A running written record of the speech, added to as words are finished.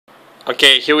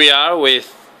Okay, here we are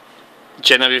with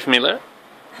Genevieve Miller.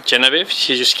 Genevieve,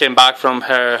 she just came back from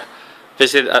her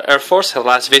visit at Air Force, her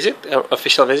last visit,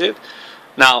 official visit.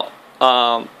 Now,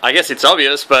 I guess it's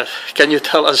obvious, but can you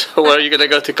tell us where you're going to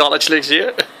go to college next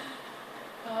year?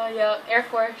 Yeah, Air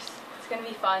Force. It's going to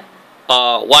be fun.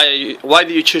 Why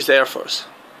do you choose the Air Force?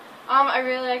 I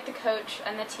really like the coach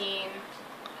and the team,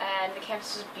 and the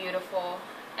campus is beautiful,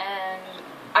 and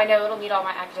I know it'll meet all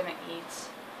my academic needs.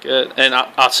 Good. And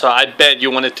also, I bet you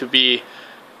wanted to be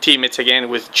teammates again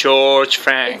with George,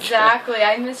 Frank. Exactly.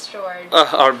 I miss George.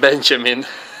 Or Benjamin.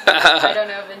 I don't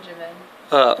know Benjamin.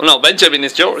 No, Benjamin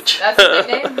is George. That's his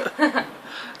nickname?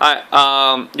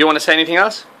 You want to say anything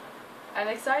else? I'm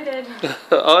excited.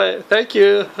 All right, thank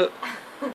you.